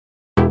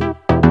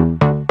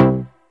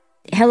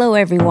Hello,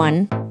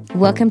 everyone.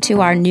 Welcome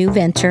to our new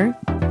venture.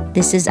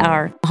 This is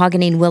our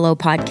Mahogany and Willow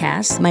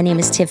podcast. My name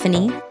is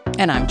Tiffany.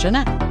 And I'm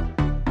Jeanette.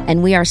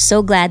 And we are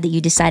so glad that you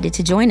decided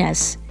to join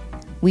us.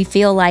 We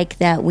feel like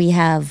that we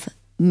have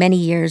many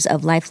years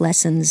of life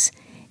lessons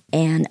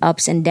and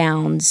ups and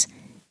downs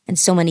and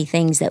so many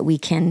things that we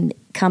can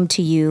come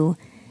to you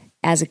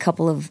as a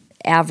couple of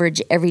average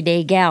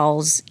everyday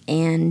gals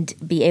and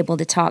be able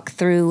to talk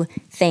through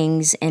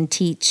things and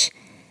teach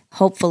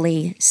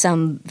hopefully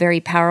some very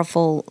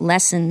powerful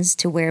lessons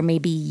to where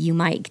maybe you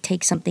might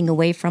take something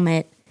away from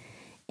it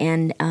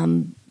and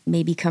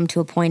maybe come to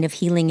a point of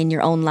healing in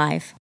your own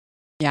life.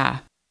 Yeah,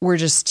 we're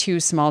just two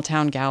small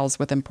town gals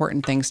with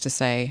important things to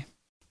say.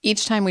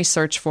 Each time we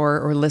search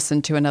for or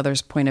listen to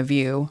another's point of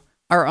view,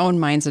 our own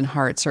minds and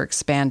hearts are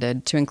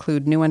expanded to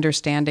include new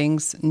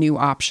understandings, new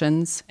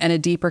options, and a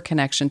deeper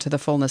connection to the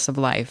fullness of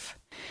life.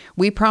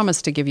 We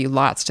promise to give you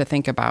lots to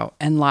think about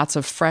and lots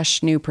of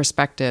fresh new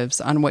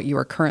perspectives on what you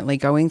are currently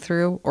going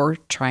through or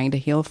trying to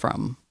heal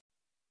from.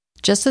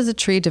 Just as a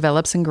tree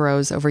develops and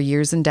grows over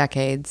years and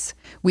decades,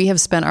 we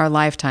have spent our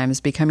lifetimes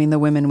becoming the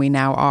women we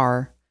now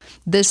are.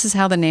 This is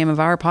how the name of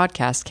our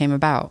podcast came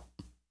about.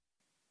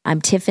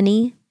 I'm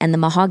Tiffany, and the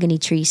mahogany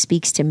tree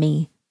speaks to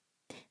me.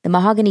 The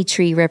mahogany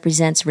tree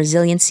represents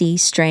resiliency,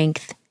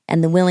 strength,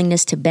 and the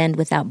willingness to bend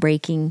without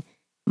breaking.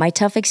 My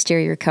tough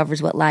exterior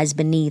covers what lies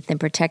beneath and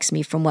protects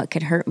me from what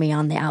could hurt me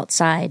on the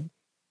outside.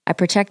 I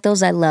protect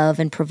those I love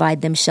and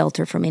provide them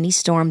shelter from any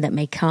storm that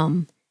may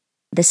come.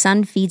 The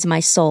sun feeds my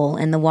soul,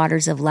 and the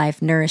waters of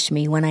life nourish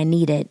me when I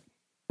need it.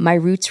 My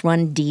roots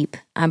run deep.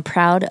 I'm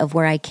proud of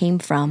where I came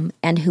from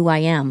and who I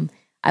am.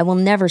 I will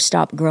never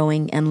stop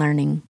growing and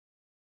learning.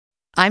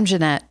 I'm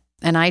Jeanette,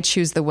 and I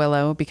choose the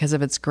willow because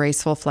of its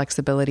graceful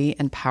flexibility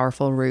and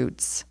powerful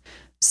roots.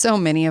 So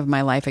many of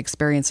my life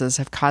experiences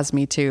have caused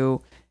me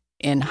to,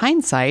 in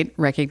hindsight,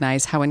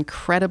 recognize how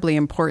incredibly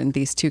important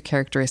these two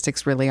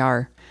characteristics really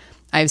are.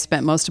 I've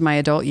spent most of my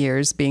adult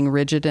years being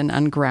rigid and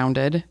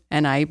ungrounded,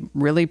 and I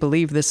really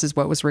believe this is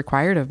what was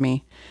required of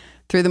me.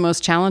 Through the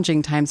most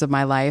challenging times of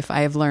my life,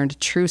 I have learned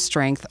true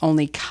strength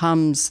only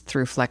comes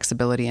through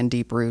flexibility and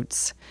deep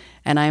roots.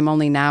 And I am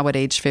only now at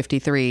age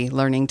 53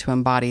 learning to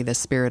embody the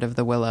spirit of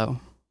the willow.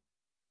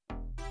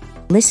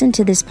 Listen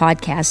to this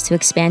podcast to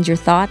expand your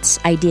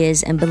thoughts,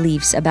 ideas, and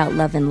beliefs about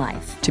love and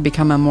life. To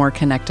become a more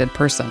connected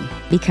person.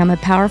 Become a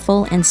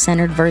powerful and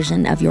centered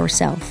version of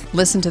yourself.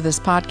 Listen to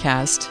this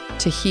podcast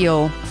to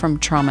heal from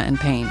trauma and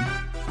pain.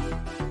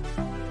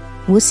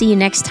 We'll see you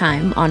next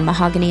time on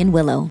Mahogany and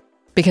Willow.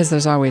 Because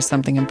there's always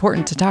something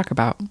important to talk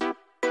about.